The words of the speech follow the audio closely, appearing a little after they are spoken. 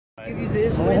Give you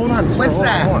this. Hold on. What's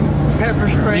that? Pepper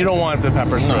spray. You don't want the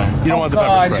pepper spray. You don't want the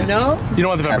God, pepper spray. no? You don't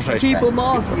want the pepper spray. Keep them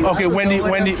off. Okay, Wendy.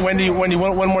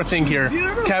 One more thing here.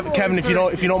 Kevin, if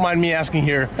you don't mind me asking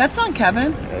here. That's not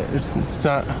Kevin. It's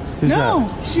not. Who's No.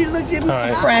 that? She looked at me. All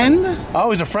right. Friend. Oh,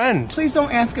 he's a friend. Please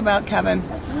don't ask about Kevin.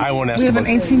 I won't ask. We have an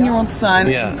 18-year-old son.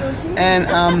 Yeah. And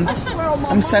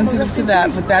I'm sensitive to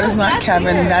that, but that is not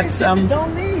Kevin. That's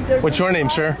What's your name,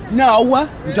 sir? No,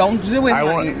 don't do it. I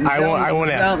won't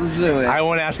ask. Don't do it. I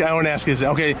won't ask. Is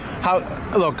okay. How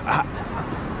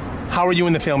are you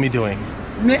and the family doing?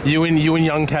 You and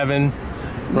young Kevin,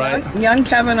 right? Young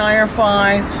Kevin and I are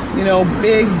fine. You know,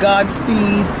 big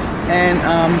Godspeed, and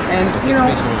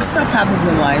stuff happens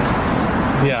in life.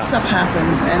 Yeah. Stuff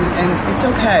happens, and it's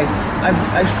okay.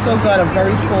 I've still got a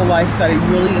very full life that I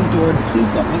really endured. Please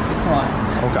don't make me cry.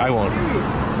 Okay, I won't.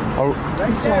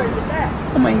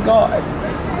 Oh my God.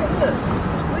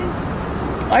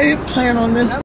 I didn't plan on this.